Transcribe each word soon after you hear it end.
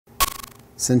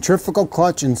Centrifugal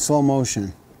clutch in slow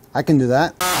motion. I can do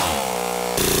that.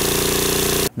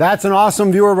 That's an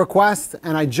awesome viewer request,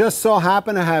 and I just so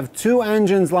happen to have two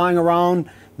engines lying around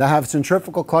that have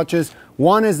centrifugal clutches.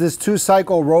 One is this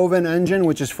 2-cycle Rovin engine,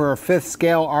 which is for a 5th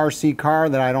scale RC car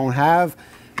that I don't have.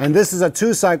 And this is a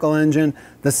 2-cycle engine.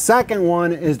 The second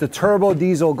one is the turbo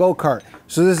diesel go-kart.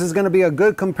 So this is gonna be a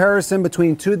good comparison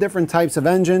between two different types of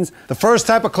engines. The first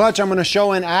type of clutch I'm gonna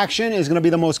show in action is gonna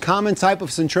be the most common type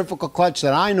of centrifugal clutch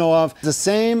that I know of. It's the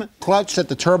same clutch that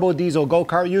the turbo diesel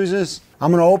go-kart uses.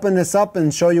 I'm gonna open this up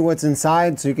and show you what's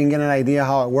inside so you can get an idea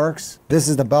how it works. This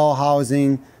is the bell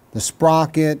housing, the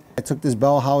sprocket. I took this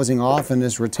bell housing off and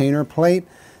this retainer plate.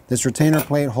 This retainer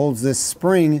plate holds this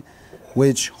spring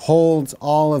which holds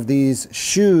all of these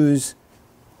shoes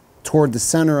toward the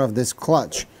center of this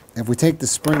clutch. If we take the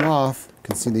spring off, you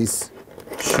can see these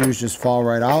shoes just fall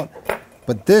right out.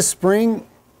 But this spring,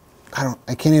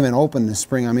 I can't even open this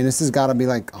spring. I mean, this has got to be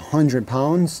like 100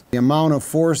 pounds. The amount of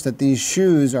force that these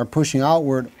shoes are pushing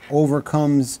outward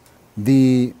overcomes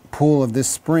the pull of this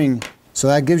spring. So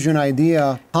that gives you an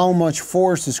idea how much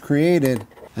force is created,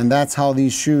 and that's how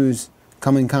these shoes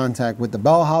come in contact with the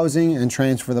bell housing and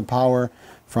transfer the power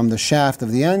from the shaft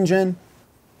of the engine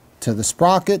to the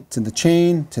sprocket, to the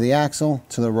chain, to the axle,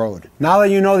 to the road. Now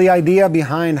that you know the idea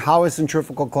behind how a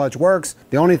centrifugal clutch works,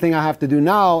 the only thing I have to do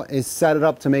now is set it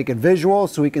up to make it visual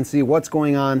so we can see what's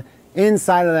going on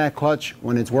inside of that clutch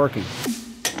when it's working.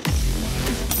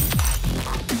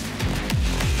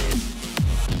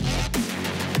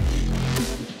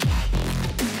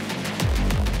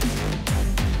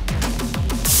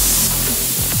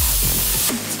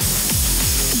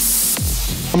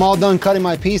 I'm all done cutting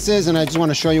my pieces, and I just want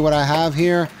to show you what I have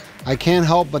here. I can't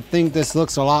help but think this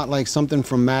looks a lot like something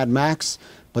from Mad Max,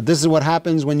 but this is what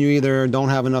happens when you either don't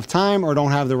have enough time or don't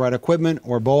have the right equipment,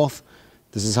 or both.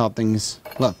 This is how things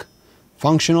look.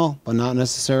 Functional, but not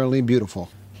necessarily beautiful.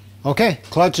 Okay,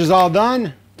 clutch is all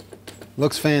done.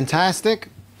 Looks fantastic.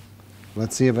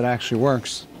 Let's see if it actually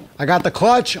works. I got the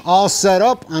clutch all set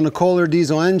up on the Kohler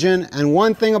diesel engine, and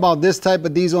one thing about this type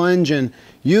of diesel engine,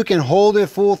 you can hold it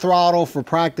full throttle for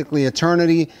practically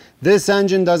eternity. This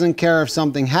engine doesn't care if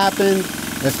something happened,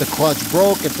 if the clutch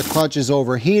broke, if the clutch is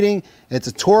overheating. It's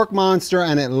a torque monster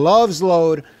and it loves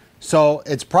load, so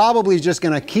it's probably just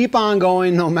gonna keep on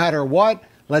going no matter what.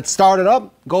 Let's start it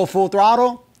up, go full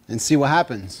throttle, and see what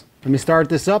happens. Let me start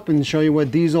this up and show you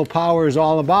what diesel power is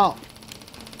all about.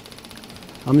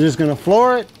 I'm just gonna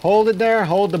floor it, hold it there,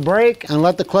 hold the brake, and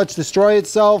let the clutch destroy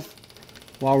itself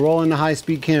while rolling the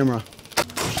high-speed camera.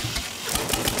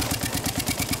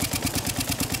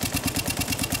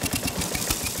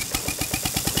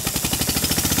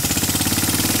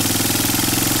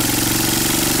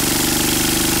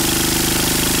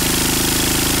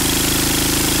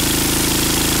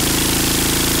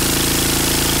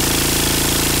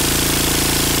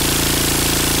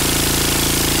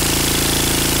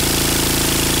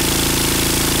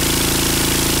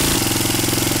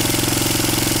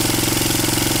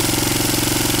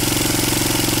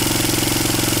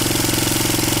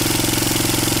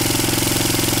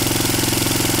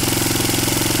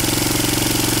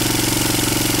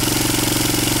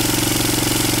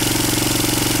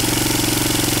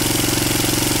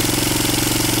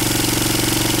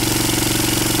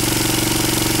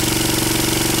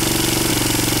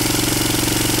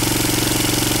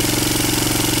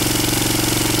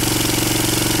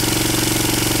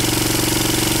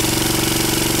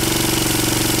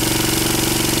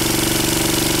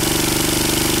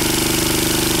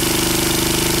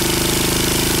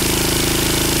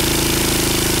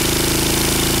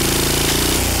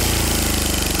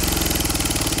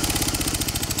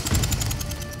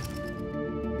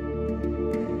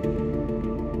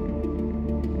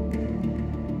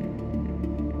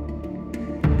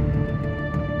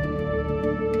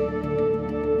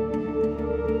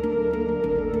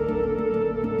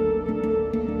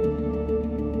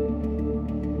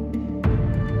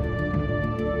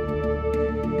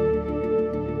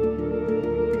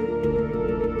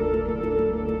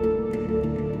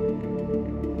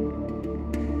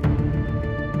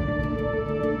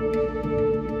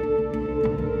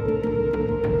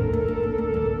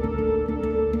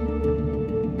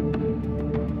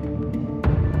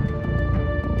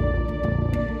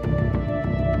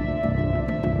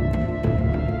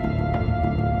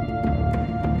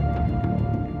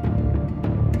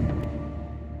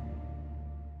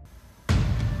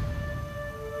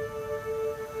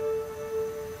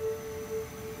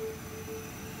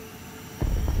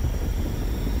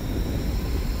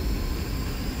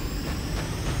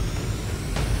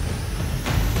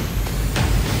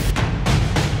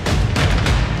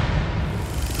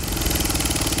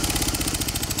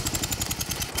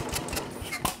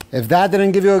 If that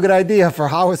didn't give you a good idea for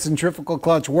how a centrifugal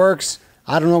clutch works,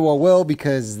 I don't know what will,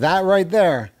 because that right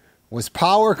there was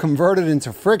power converted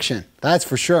into friction. That's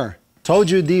for sure. Told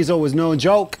you diesel was no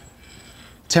joke.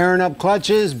 Tearing up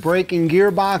clutches, breaking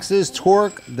gearboxes,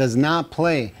 torque does not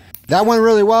play. That went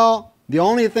really well. The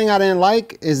only thing I didn't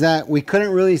like is that we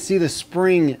couldn't really see the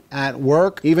spring at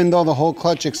work, even though the whole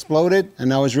clutch exploded,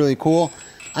 and that was really cool.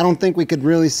 I don't think we could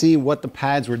really see what the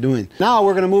pads were doing. Now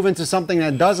we're gonna move into something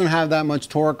that doesn't have that much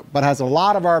torque, but has a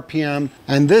lot of RPM.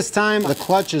 And this time the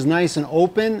clutch is nice and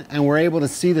open, and we're able to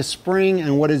see the spring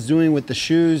and what it's doing with the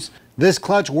shoes. This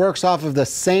clutch works off of the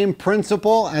same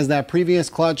principle as that previous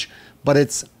clutch, but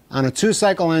it's on a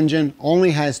 2-cycle engine,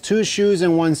 only has 2 shoes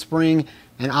and 1 spring,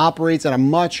 and operates at a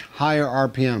much higher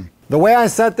RPM. The way I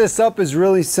set this up is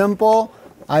really simple.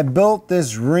 I built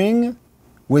this ring,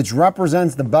 which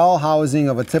represents the bell housing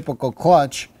of a typical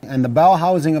clutch, and the bell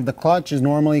housing of the clutch is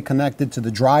normally connected to the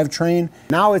drivetrain.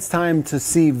 Now it's time to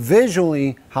see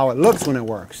visually how it looks when it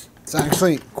works. It's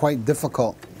actually quite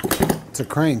difficult to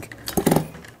crank.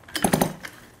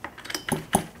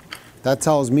 That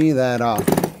tells me that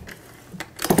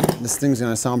this thing's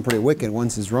gonna sound pretty wicked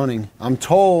once it's running. I'm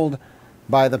told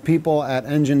by the people at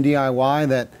Engine DIY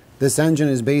that this engine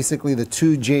is basically the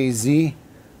 2JZ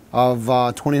of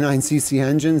 29cc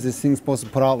engines. This thing's supposed to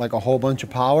put out like a whole bunch of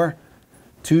power.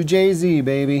 2JZ,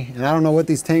 baby. And I don't know what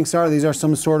these tanks are. These are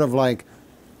some sort of, like,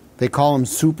 they call them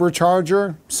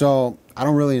supercharger. So I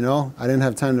don't really know. I didn't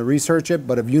have time to research it.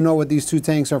 But if you know what these 2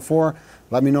 tanks are for,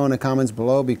 let me know in the comments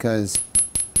below, because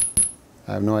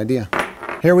I have no idea.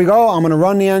 Here we go. I'm gonna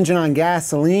run the engine on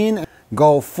gasoline,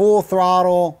 go full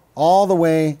throttle all the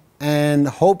way, and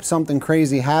hope something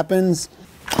crazy happens.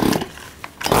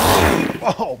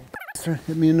 Oh,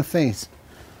 hit me in the face.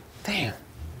 Damn,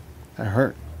 that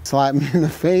hurt. Slapped me in the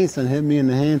face and hit me in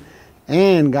the hand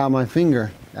and got my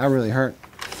finger. That really hurt.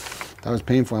 That was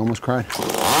painful. I almost cried.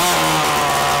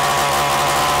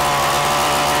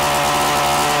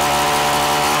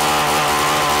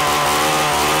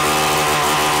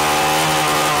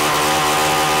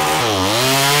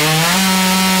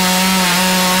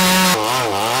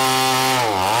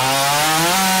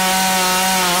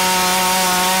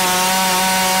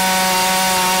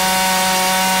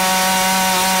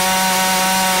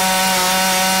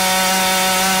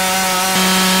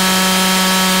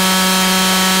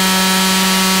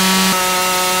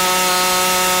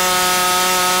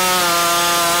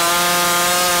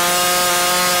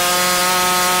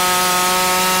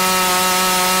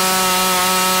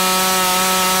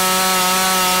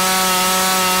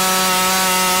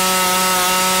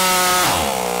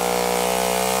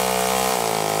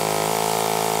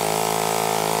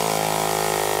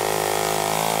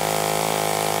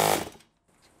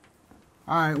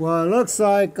 All right, well, it looks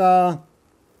like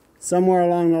somewhere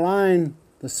along the line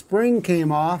the spring came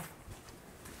off.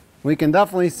 We can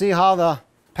definitely see how the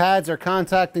pads are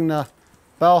contacting the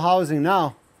bell housing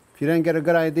now. If you didn't get a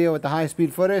good idea with the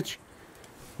high-speed footage,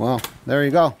 well, there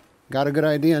you go. Got a good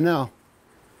idea now.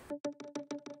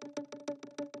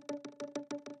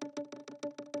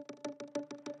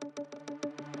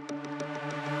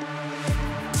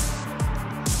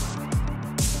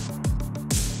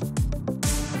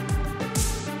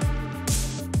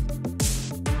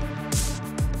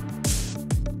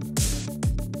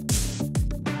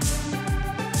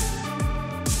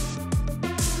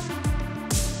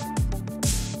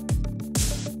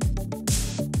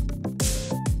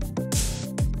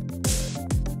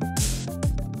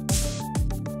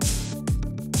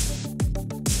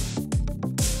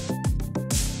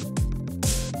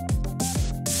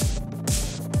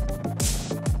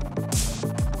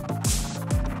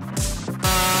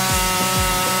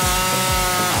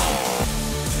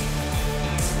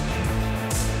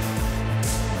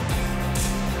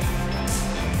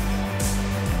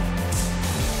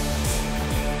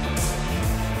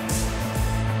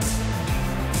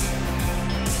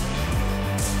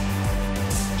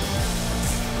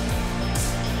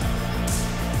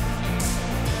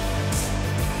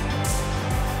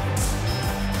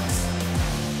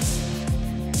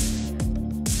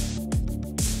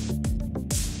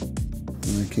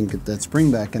 Can get that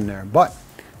spring back in there. But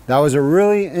that was a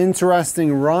really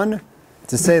interesting run,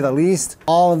 to say the least.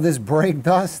 All of this brake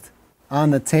dust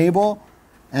on the table,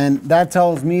 and that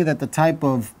tells me that the type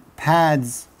of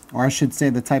pads, or I should say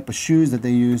the type of shoes that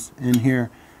they use in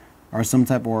here, are some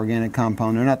type of organic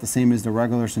compound. They're not the same as the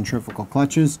regular centrifugal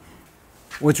clutches.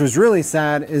 Which was really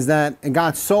sad is that it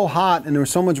got so hot and there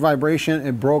was so much vibration,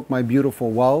 it broke my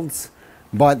beautiful welds.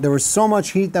 But there was so much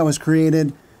heat that was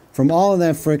created from all of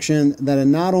that friction that it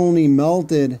not only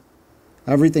melted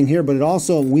everything here, but it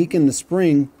also weakened the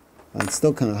spring It's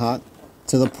still kind of hot,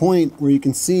 to the point where you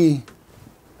can see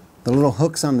the little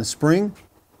hooks on the spring.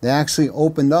 They actually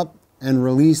opened up and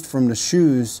released from the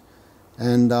shoes,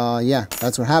 and yeah,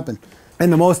 that's what happened.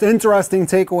 And the most interesting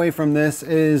takeaway from this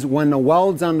is when the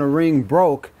welds on the ring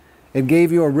broke, it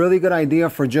gave you a really good idea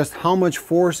for just how much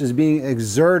force is being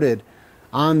exerted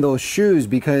on those shoes,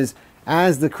 because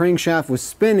as the crankshaft was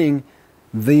spinning,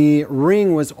 the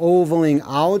ring was ovaling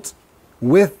out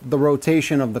with the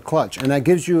rotation of the clutch. And that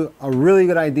gives you a really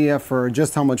good idea for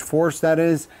just how much force that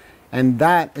is. And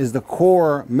that is the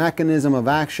core mechanism of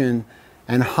action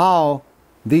and how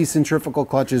these centrifugal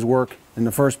clutches work in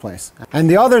the first place. And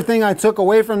the other thing I took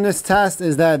away from this test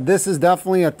is that this is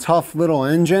definitely a tough little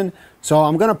engine. So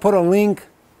I'm gonna put a link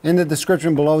in the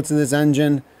description below to this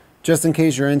engine, just in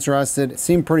case you're interested. It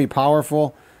seemed pretty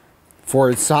powerful for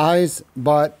its size,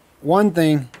 but one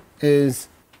thing is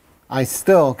I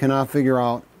still cannot figure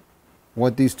out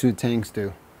what these two tanks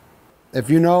do. If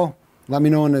you know, let me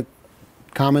know in the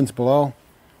comments below.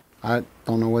 I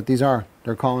don't know what these are.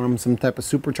 They're calling them some type of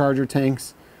supercharger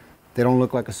tanks. They don't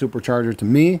look like a supercharger to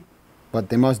me, but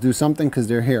they must do something because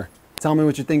they're here. Tell me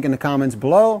what you think in the comments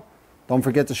below. Don't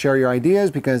forget to share your ideas,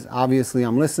 because obviously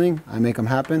I'm listening. I make them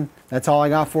happen. That's all I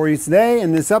got for you today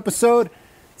in this episode.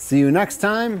 See you next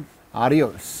time.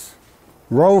 Adios.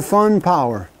 Row Fun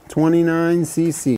Power 29cc.